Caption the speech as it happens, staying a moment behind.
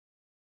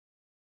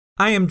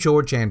I am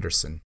George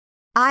Anderson.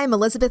 I'm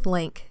Elizabeth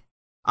Link.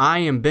 I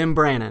am Ben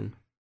Brannon.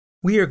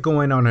 We are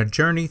going on a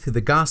journey through the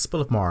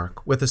Gospel of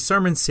Mark with a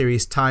sermon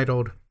series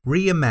titled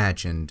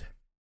Reimagined.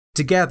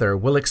 Together,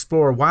 we'll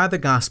explore why the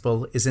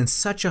Gospel is in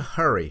such a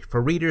hurry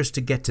for readers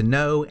to get to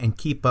know and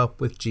keep up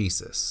with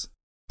Jesus.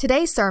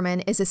 Today's sermon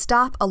is a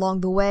stop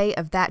along the way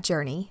of that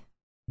journey.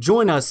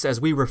 Join us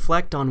as we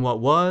reflect on what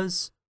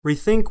was,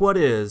 rethink what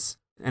is,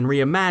 and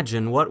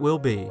reimagine what will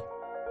be.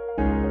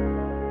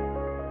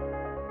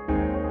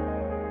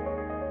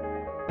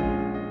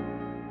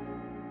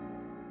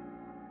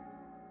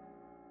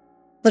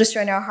 Let us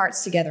join our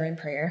hearts together in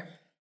prayer.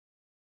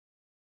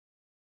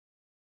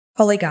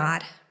 Holy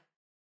God,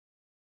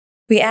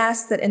 we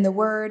ask that in the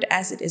word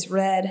as it is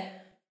read,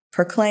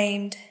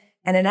 proclaimed,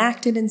 and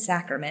enacted in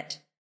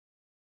sacrament,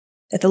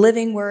 that the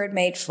living word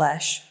made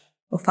flesh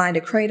will find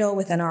a cradle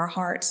within our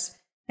hearts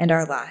and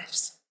our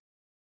lives.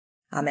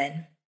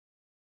 Amen.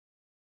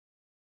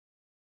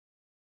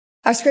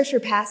 Our scripture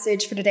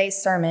passage for today's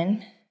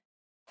sermon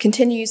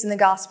continues in the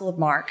Gospel of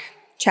Mark,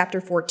 chapter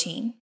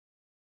 14.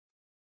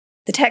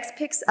 The text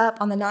picks up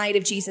on the night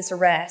of Jesus'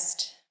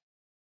 arrest.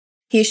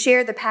 He has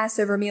shared the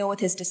Passover meal with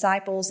his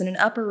disciples in an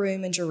upper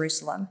room in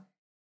Jerusalem.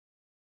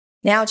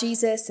 Now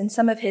Jesus and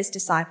some of his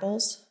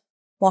disciples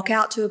walk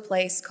out to a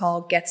place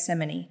called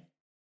Gethsemane,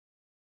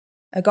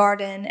 a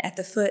garden at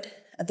the foot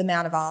of the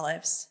Mount of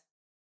Olives.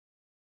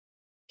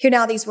 Hear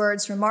now these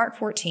words from Mark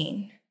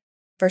 14,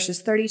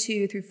 verses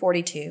 32 through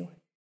 42,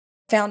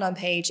 found on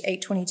page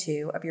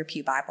 822 of your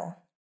Pew Bible.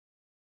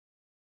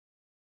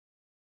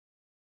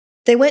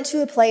 They went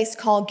to a place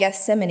called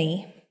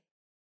Gethsemane,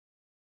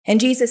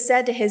 and Jesus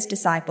said to his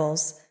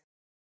disciples,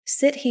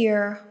 "Sit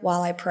here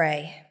while I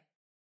pray."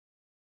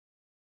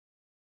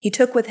 He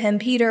took with him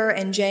Peter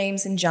and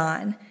James and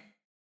John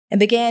and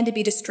began to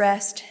be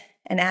distressed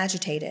and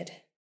agitated.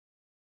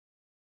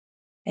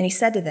 And he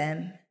said to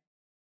them,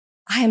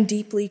 "I am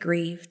deeply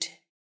grieved,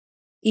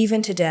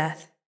 even to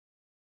death.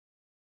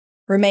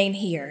 Remain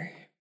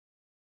here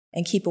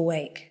and keep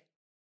awake."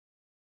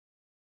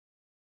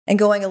 And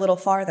going a little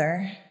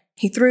farther,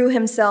 he threw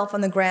himself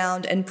on the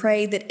ground and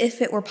prayed that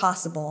if it were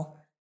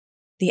possible,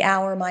 the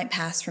hour might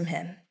pass from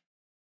him.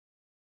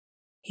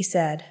 He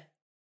said,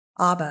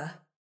 "Abba,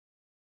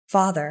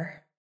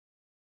 Father,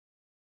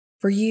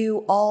 for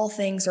you all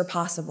things are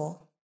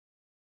possible.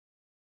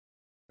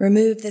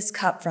 Remove this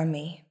cup from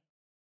me,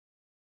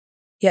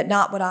 yet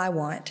not what I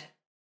want,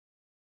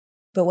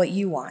 but what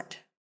you want."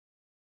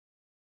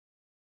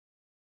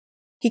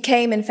 He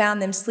came and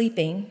found them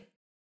sleeping,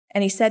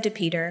 and he said to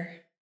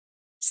Peter,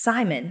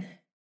 "Simon,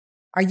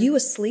 are you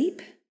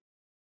asleep?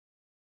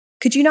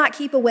 Could you not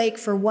keep awake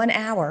for 1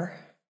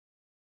 hour?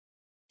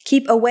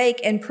 Keep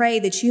awake and pray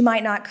that you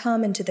might not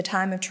come into the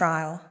time of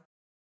trial.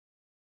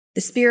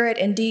 The spirit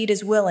indeed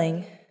is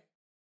willing,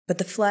 but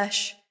the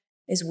flesh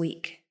is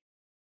weak."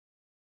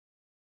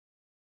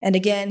 And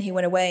again he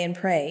went away and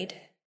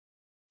prayed,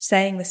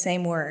 saying the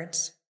same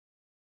words.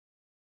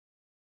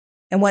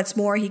 And once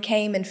more he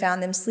came and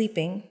found them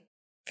sleeping,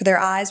 for their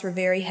eyes were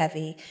very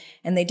heavy,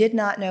 and they did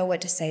not know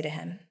what to say to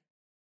him.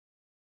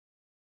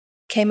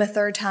 Came a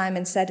third time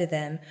and said to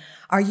them,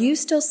 "Are you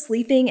still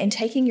sleeping and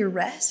taking your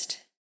rest?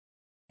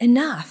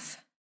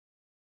 Enough!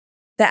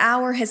 The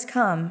hour has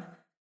come.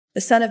 The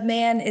Son of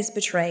Man is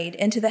betrayed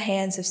into the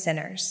hands of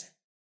sinners.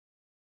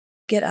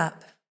 Get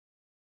up.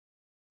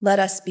 Let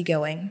us be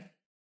going."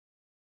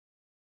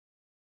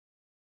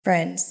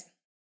 Friends,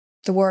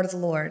 the word of the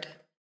Lord.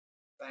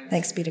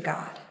 Thanks be to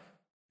God.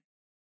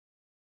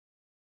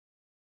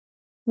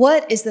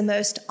 What is the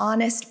most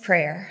honest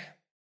prayer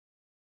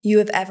you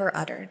have ever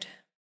uttered?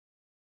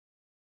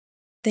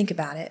 Think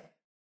about it.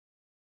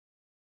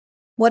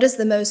 What is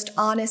the most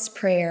honest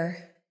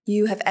prayer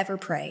you have ever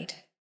prayed?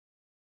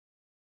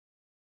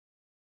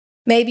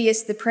 Maybe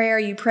it's the prayer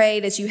you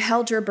prayed as you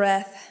held your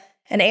breath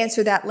and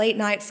answered that late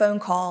night phone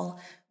call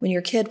when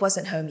your kid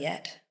wasn't home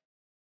yet.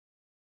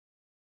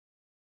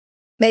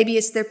 Maybe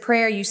it's the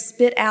prayer you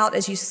spit out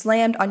as you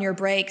slammed on your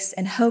brakes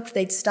and hoped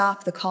they'd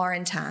stop the car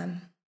in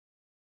time.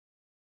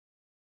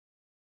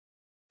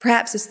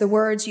 Perhaps it's the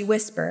words you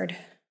whispered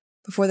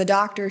before the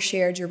doctor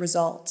shared your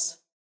results.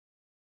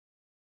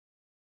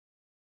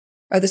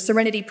 Or the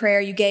serenity prayer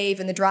you gave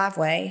in the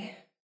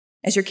driveway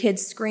as your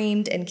kids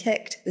screamed and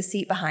kicked the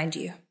seat behind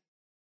you.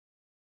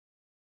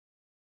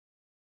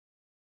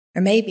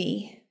 Or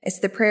maybe it's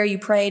the prayer you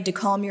prayed to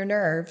calm your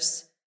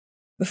nerves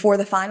before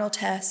the final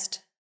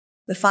test,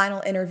 the final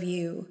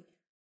interview,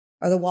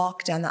 or the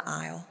walk down the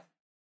aisle.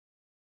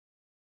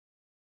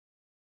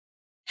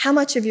 How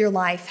much of your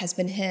life has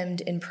been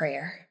hymned in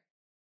prayer?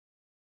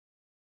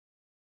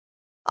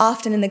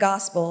 Often in the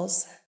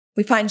Gospels,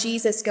 we find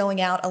Jesus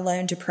going out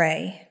alone to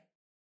pray.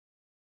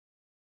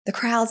 The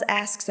crowds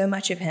asked so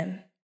much of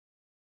him.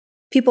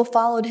 People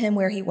followed him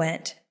where he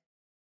went.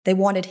 They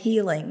wanted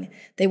healing.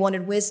 They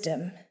wanted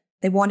wisdom.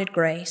 They wanted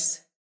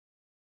grace.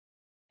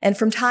 And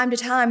from time to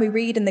time, we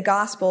read in the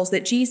Gospels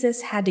that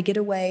Jesus had to get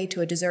away to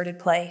a deserted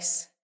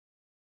place.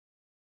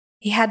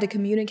 He had to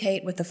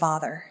communicate with the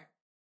Father.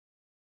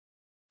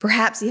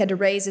 Perhaps he had to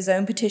raise his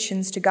own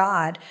petitions to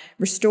God,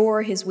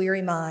 restore his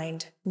weary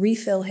mind,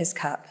 refill his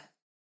cup.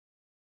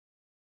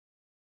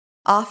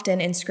 Often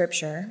in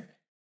Scripture,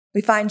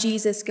 we find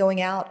Jesus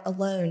going out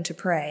alone to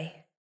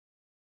pray.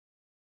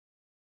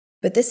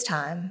 But this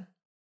time,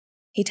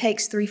 he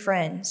takes 3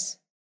 friends.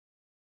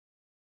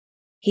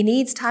 He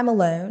needs time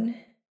alone,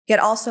 yet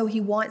also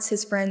he wants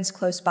his friends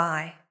close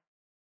by.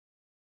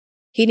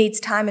 He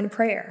needs time in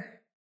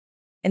prayer,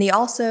 and he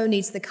also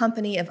needs the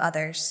company of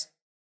others.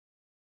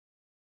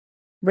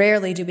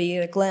 Rarely do we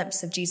get a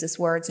glimpse of Jesus'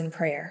 words in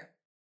prayer.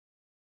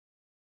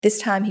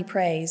 This time he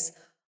prays,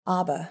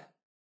 Abba,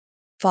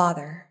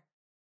 Father,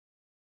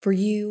 for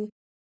you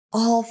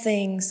all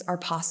things are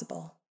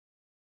possible.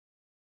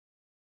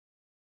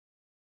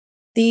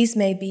 These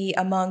may be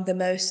among the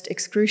most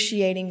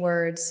excruciating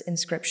words in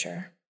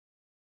Scripture.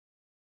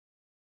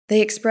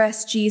 They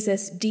express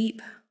Jesus' deep,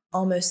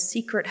 almost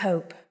secret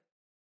hope.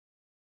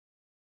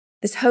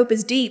 This hope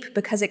is deep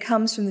because it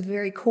comes from the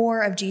very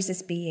core of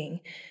Jesus' being,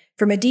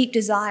 from a deep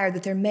desire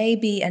that there may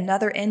be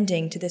another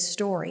ending to this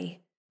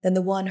story than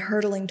the one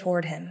hurtling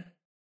toward him.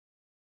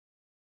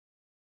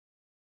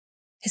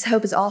 His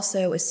hope is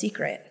also a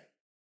secret.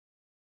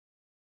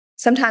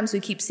 Sometimes we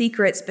keep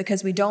secrets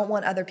because we don't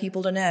want other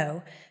people to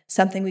know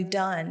something we've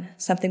done,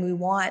 something we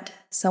want,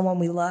 someone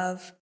we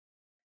love.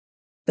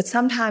 But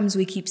sometimes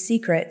we keep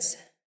secrets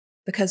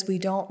because we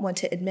don't want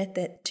to admit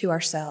that to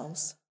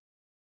ourselves.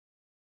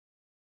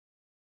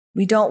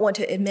 We don't want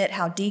to admit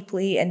how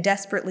deeply and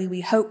desperately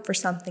we hope for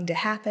something to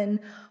happen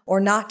or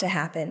not to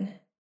happen,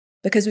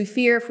 because we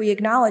fear if we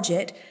acknowledge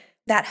it,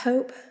 that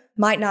hope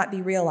might not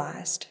be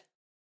realized.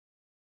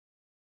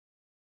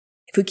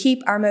 If we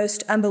keep our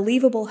most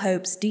unbelievable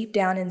hopes deep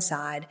down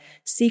inside,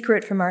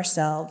 secret from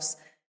ourselves,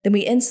 then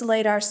we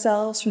insulate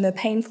ourselves from the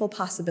painful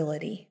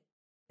possibility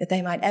that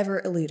they might ever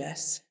elude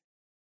us.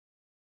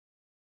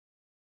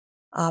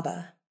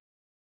 Abba,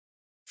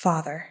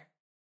 Father,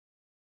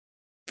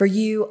 for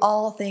you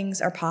all things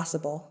are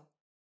possible.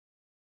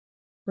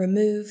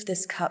 Remove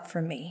this cup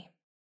from me.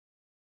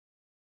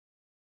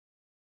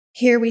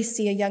 Here we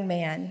see a young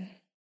man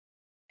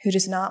who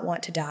does not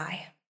want to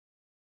die.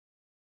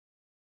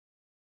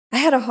 I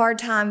had a hard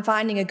time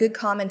finding a good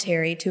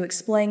commentary to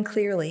explain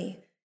clearly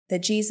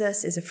that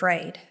Jesus is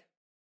afraid.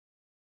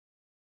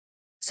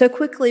 So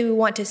quickly we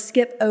want to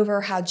skip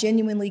over how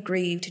genuinely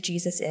grieved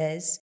Jesus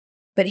is,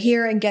 but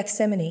here in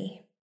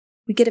Gethsemane,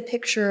 we get a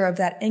picture of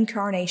that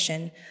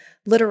incarnation,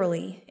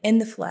 literally in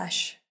the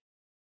flesh,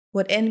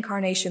 what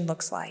incarnation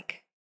looks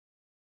like.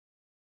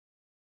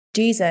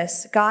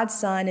 Jesus, God's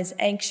Son, is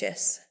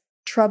anxious,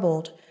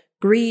 troubled,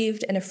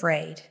 grieved, and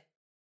afraid.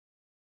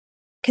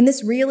 Can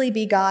this really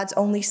be God's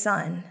only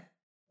Son,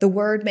 the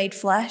Word made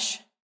flesh?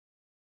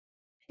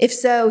 If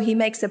so, he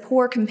makes a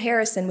poor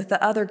comparison with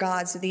the other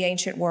gods of the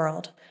ancient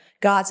world,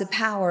 gods of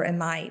power and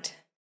might,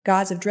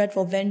 gods of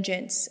dreadful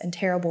vengeance and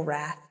terrible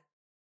wrath.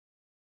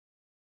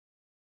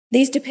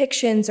 These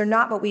depictions are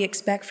not what we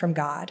expect from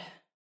God,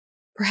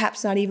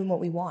 perhaps not even what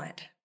we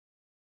want.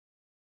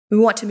 We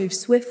want to move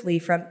swiftly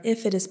from,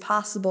 if it is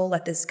possible,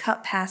 let this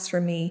cup pass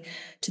from me,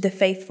 to the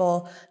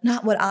faithful,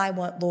 not what I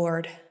want,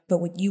 Lord, but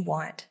what you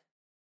want.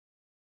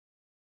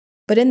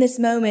 But in this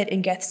moment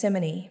in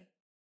Gethsemane,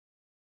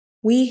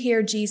 we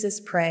hear Jesus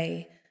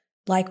pray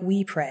like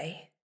we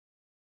pray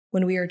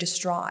when we are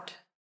distraught,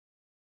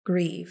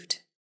 grieved,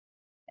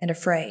 and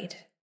afraid.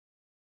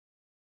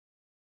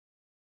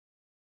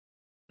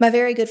 My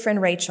very good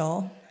friend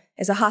Rachel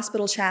is a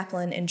hospital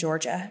chaplain in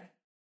Georgia.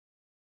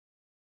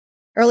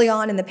 Early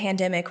on in the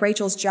pandemic,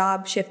 Rachel's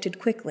job shifted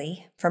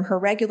quickly from her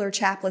regular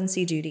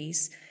chaplaincy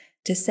duties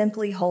to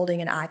simply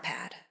holding an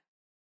iPad.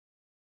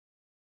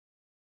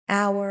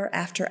 Hour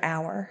after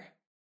hour,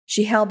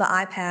 she held the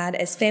iPad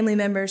as family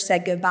members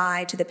said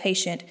goodbye to the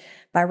patient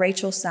by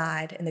Rachel's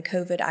side in the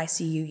COVID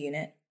ICU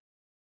unit.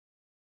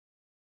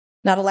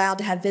 Not allowed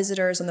to have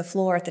visitors on the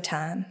floor at the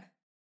time,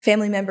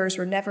 family members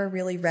were never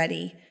really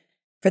ready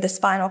for this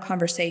final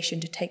conversation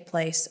to take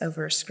place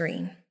over a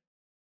screen.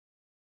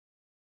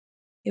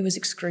 It was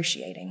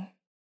excruciating.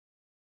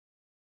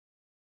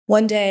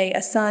 One day,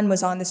 a son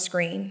was on the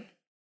screen,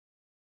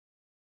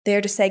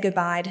 there to say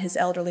goodbye to his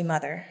elderly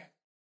mother.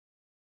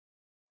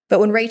 But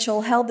when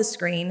Rachel held the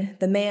screen,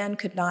 the man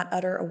could not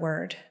utter a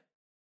word.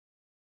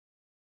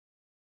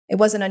 It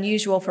wasn't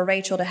unusual for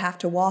Rachel to have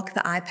to walk the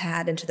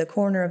iPad into the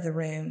corner of the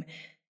room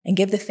and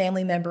give the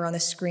family member on the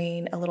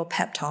screen a little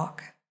pep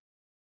talk,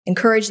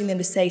 encouraging them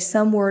to say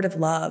some word of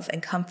love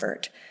and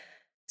comfort,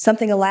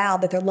 something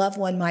aloud that their loved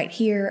one might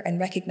hear and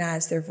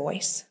recognize their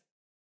voice.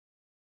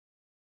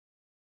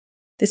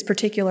 This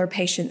particular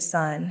patient's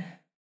son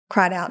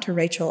cried out to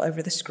Rachel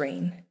over the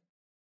screen,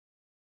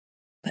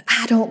 "But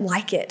I don't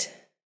like it,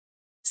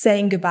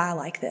 saying goodbye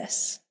like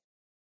this.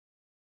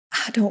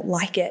 I don't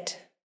like it."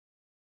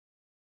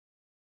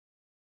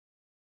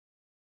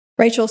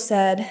 Rachel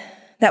said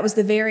that was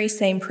the very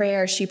same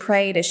prayer she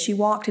prayed as she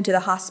walked into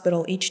the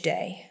hospital each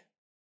day.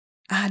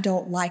 I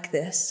don't like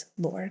this,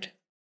 Lord.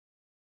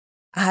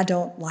 I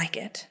don't like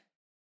it.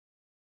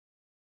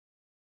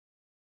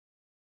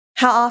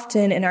 How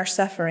often in our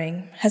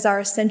suffering has our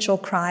essential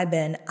cry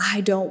been,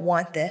 I don't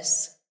want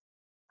this.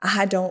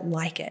 I don't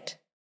like it.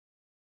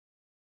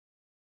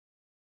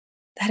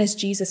 That is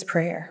Jesus'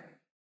 prayer.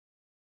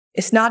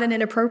 It's not an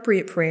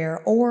inappropriate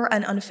prayer or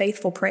an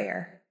unfaithful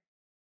prayer.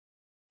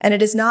 And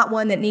it is not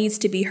one that needs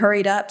to be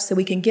hurried up so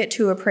we can get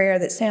to a prayer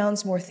that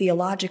sounds more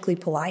theologically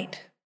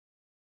polite.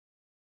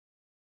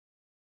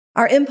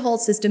 Our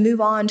impulse is to move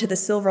on to the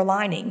silver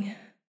lining,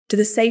 to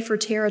the safer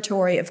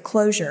territory of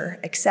closure,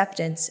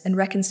 acceptance, and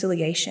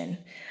reconciliation.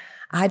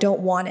 I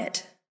don't want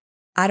it.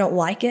 I don't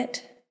like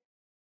it.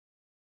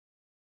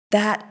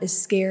 That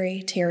is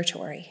scary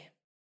territory.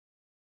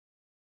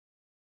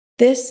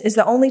 This is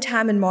the only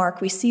time in Mark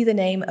we see the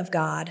name of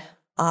God,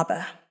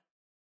 Abba.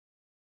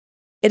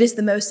 It is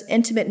the most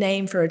intimate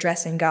name for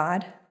addressing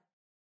God.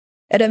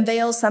 It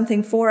unveils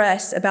something for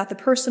us about the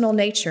personal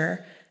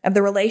nature of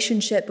the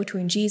relationship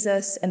between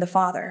Jesus and the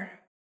Father.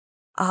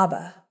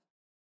 Abba,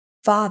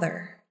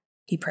 Father,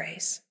 he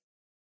prays.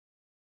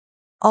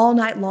 All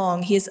night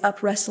long, he is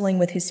up wrestling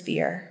with his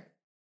fear.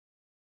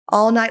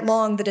 All night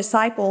long, the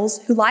disciples,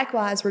 who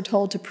likewise were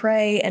told to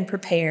pray and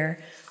prepare,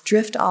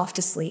 drift off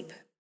to sleep.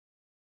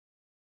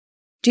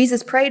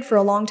 Jesus prayed for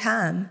a long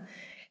time.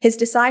 His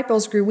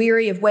disciples grew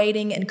weary of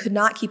waiting and could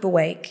not keep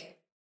awake.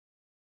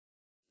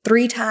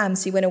 3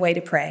 times he went away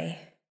to pray,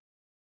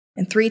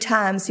 and 3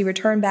 times he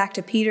returned back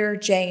to Peter,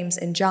 James,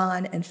 and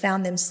John and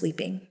found them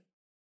sleeping.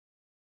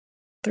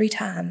 3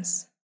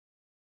 times.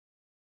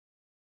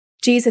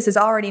 Jesus has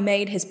already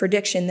made his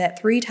prediction that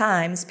 3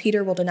 times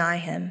Peter will deny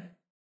him.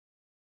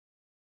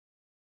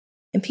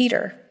 In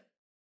Peter,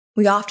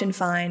 we often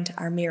find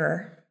our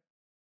mirror.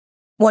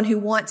 One who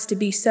wants to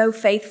be so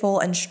faithful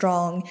and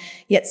strong,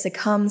 yet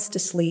succumbs to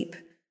sleep,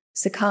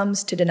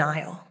 succumbs to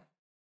denial.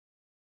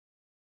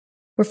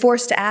 We're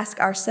forced to ask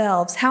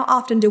ourselves, how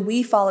often do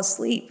we fall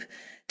asleep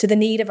to the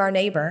need of our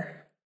neighbor?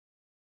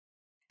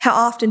 How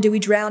often do we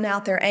drown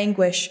out their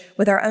anguish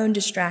with our own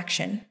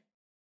distraction?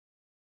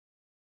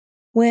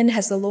 When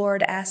has the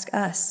Lord asked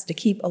us to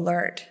keep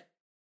alert,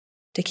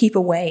 to keep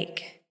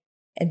awake,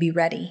 and be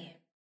ready?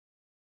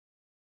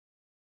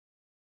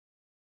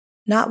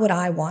 Not what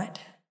I want,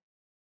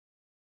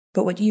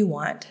 but what you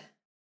want,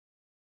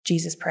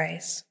 Jesus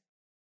prays.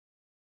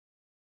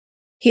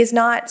 He is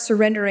not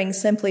surrendering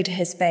simply to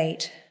his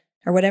fate,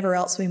 or whatever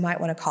else we might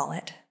want to call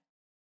it.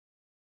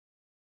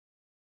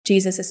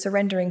 Jesus is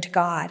surrendering to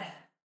God,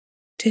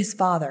 to his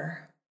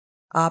Father,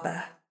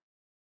 Abba.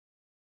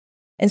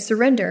 And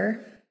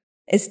surrender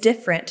is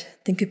different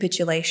than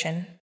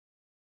capitulation.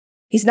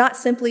 He's not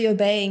simply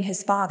obeying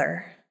his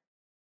Father.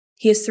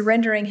 He is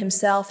surrendering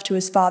himself to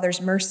his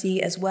Father's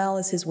mercy as well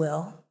as his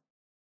will.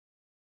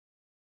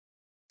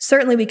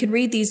 Certainly, we could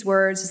read these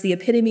words as the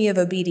epitome of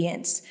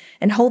obedience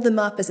and hold them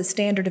up as a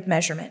standard of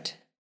measurement.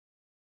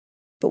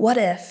 But what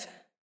if,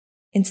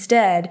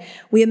 instead,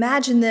 we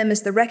imagine them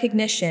as the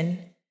recognition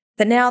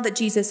that now that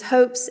Jesus'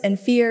 hopes and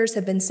fears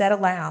have been said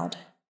aloud,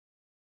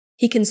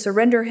 he can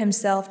surrender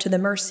himself to the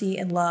mercy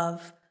and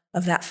love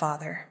of that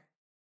Father.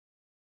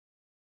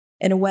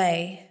 In a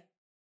way,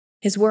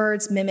 his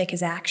words mimic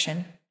his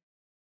action.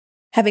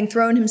 Having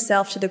thrown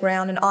himself to the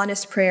ground in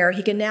honest prayer,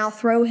 he can now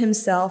throw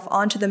himself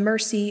onto the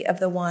mercy of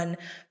the one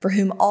for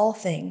whom all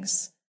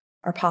things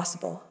are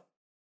possible.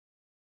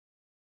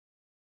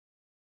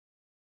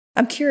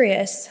 I'm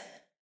curious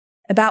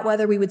about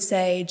whether we would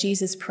say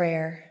Jesus'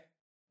 prayer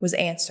was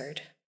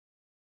answered.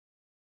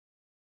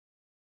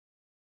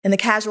 In the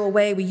casual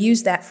way we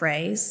use that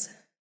phrase,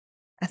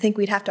 I think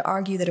we'd have to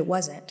argue that it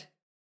wasn't.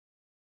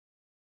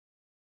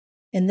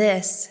 In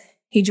this,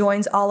 he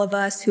joins all of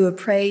us who have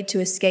prayed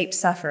to escape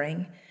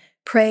suffering,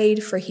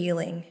 prayed for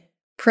healing,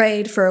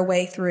 prayed for a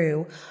way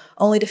through,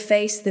 only to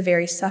face the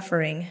very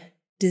suffering,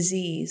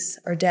 disease,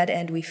 or dead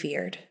end we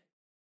feared.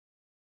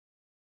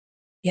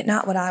 Yet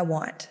not what I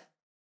want,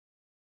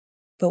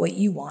 but what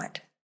you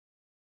want.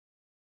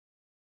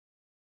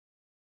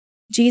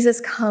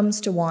 Jesus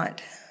comes to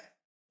want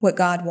what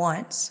God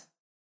wants.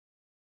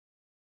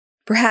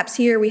 Perhaps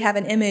here we have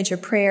an image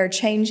of prayer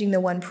changing the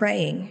one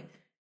praying,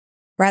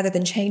 rather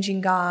than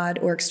changing God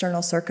or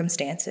external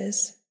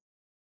circumstances.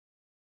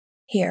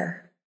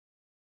 Here,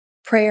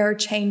 prayer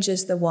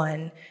changes the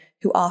one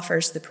who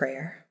offers the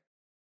prayer.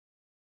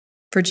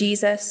 For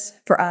Jesus,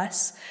 for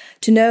us,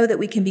 to know that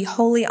we can be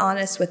wholly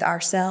honest with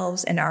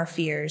ourselves and our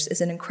fears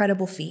is an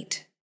incredible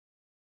feat.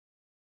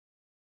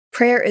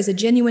 Prayer is a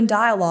genuine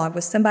dialogue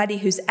with somebody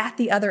who's at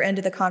the other end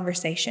of the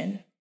conversation.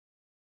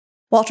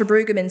 Walter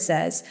Brueggemann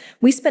says,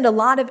 we spend a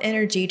lot of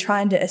energy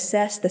trying to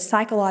assess the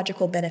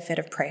psychological benefit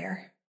of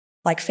prayer.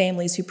 Like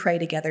families who pray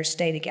together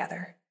stay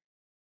together.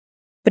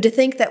 But to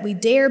think that we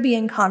dare be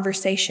in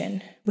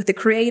conversation with the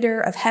creator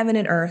of heaven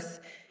and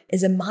earth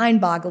is a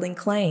mind-boggling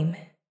claim.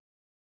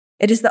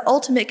 It is the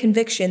ultimate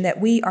conviction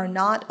that we are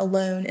not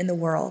alone in the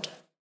world.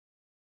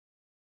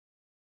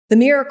 The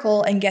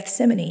miracle in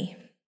Gethsemane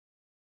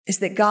is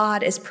that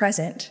God is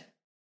present.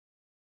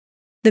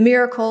 The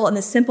miracle in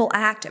the simple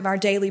act of our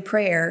daily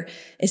prayer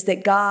is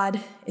that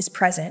God is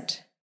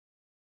present,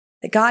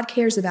 that God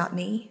cares about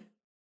me,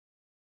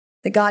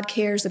 that God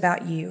cares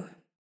about you?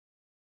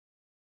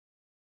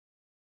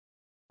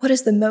 What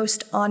is the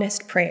most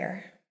honest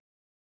prayer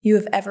you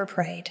have ever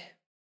prayed?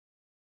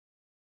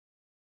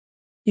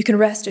 You can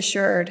rest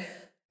assured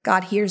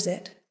God hears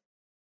it.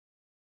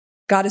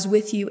 God is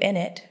with you in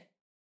it.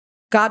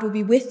 God will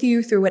be with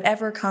you through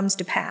whatever comes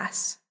to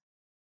pass.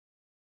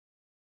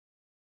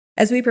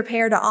 As we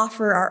prepare to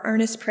offer our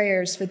earnest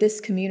prayers for this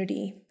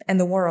community and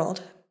the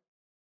world,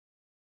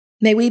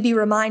 may we be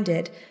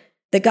reminded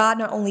that God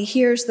not only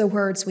hears the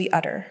words we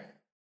utter,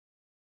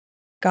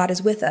 God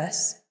is with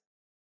us.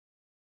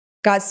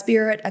 God's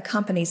Spirit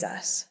accompanies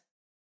us.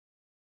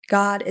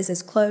 God is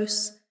as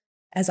close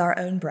as our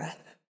own breath.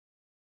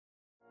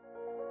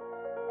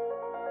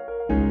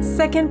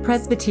 Second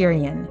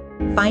Presbyterian,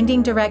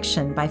 Finding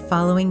Direction by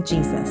Following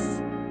Jesus.